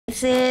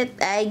sit,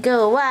 I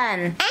go.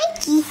 1.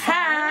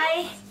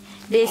 Hi,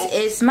 this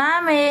is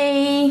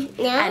Mommy.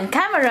 And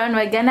Cameron,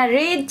 we're gonna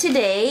read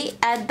today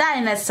a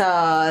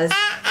dinosaurs.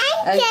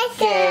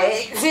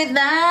 Okay, sit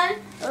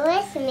down.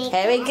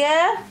 Here we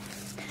go.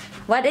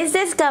 What is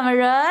this,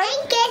 Cameron?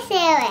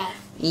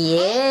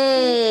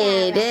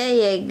 Yay, there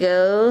you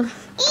go.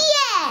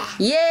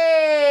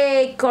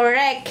 Yay,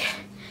 correct.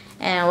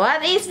 And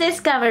what is this,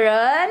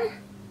 Cameron?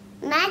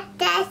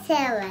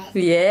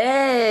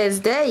 Yes,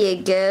 there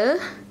you go.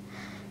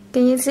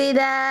 Can you see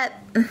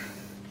that?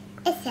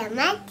 It's a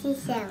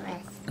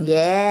Matasaurus.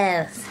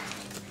 Yes.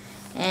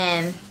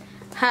 And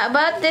how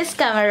about this,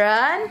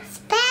 Cameron?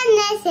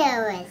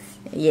 Spinosaurus.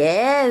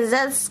 Yes,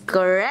 that's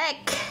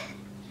correct.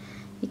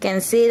 You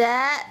can see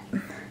that.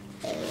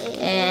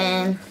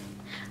 And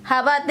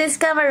how about this,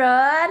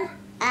 Cameron?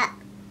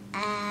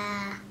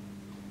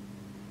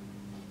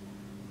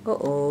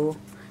 Uh-oh.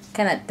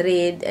 Cannot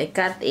read. I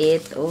cut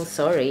it. Oh,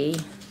 sorry.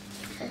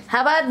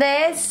 How about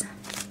this?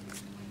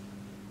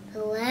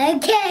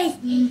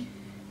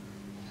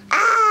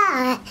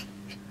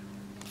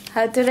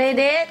 How to read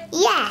it?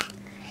 Yeah.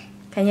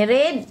 Can you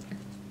read?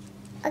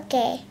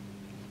 Okay.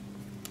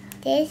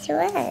 This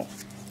one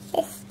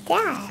is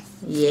that.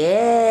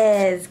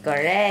 Yes,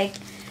 correct.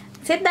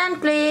 Sit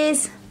down,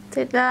 please.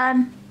 Sit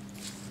down.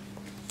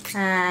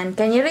 And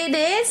can you read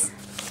this?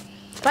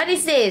 What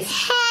is this?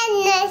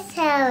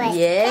 Kentosaurus.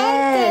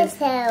 Yes.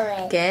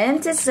 Kentosaurus.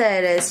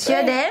 Kentosaurus.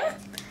 Show them.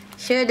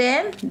 Show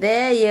them.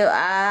 There you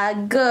are.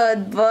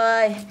 Good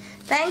boy.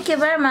 Thank you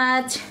very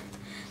much.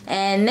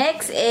 And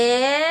next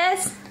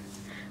is...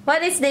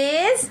 What is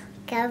this?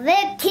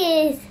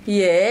 Cavities.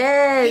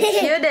 Yes.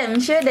 Show them.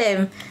 Show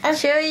them.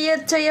 Show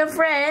you to your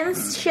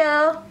friends.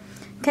 Show.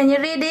 Can you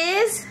read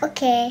this?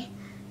 Okay.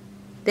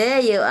 There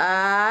you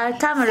are.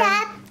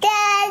 Cameron.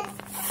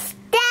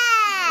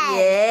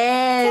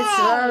 Yes,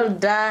 well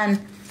done.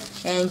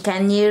 And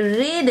can you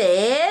read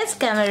this,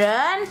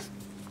 Cameron?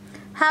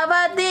 How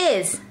about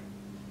this?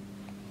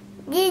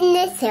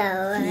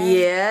 Dinosaur.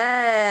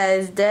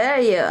 Yes, there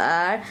you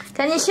are.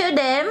 Can you show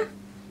them?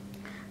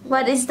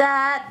 What is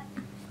that?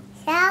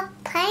 So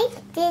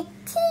pointed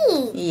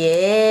teeth.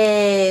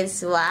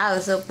 Yes, wow,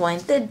 so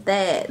pointed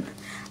that.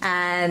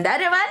 And the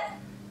other one?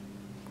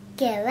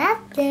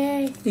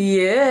 Raptors.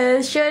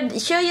 Yes,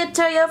 show you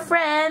to your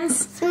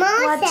friends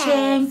Small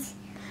watching. size.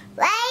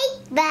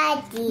 White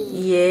body.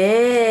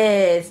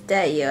 Yes,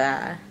 there you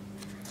are.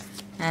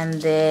 And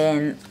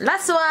then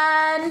last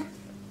one.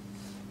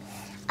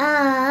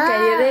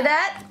 Can you read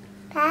that?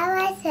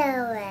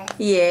 Parasaurus.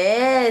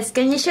 Yes.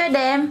 Can you show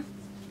them?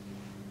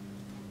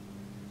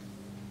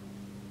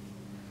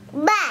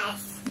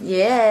 Bus.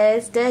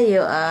 Yes, there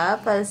you are.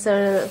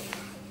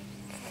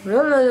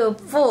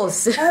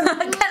 False. I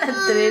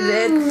cannot read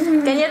it.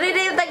 Can you read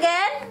it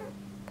again?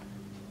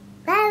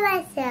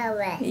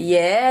 Parasaurus.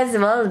 Yes,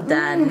 well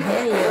done.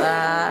 Here you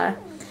are.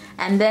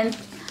 And then,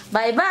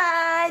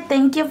 bye-bye.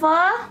 Thank you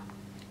for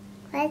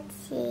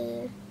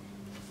watching.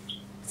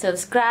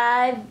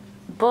 Subscribe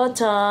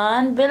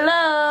button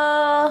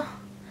below.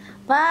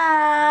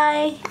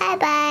 Bye.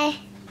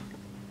 Bye-bye.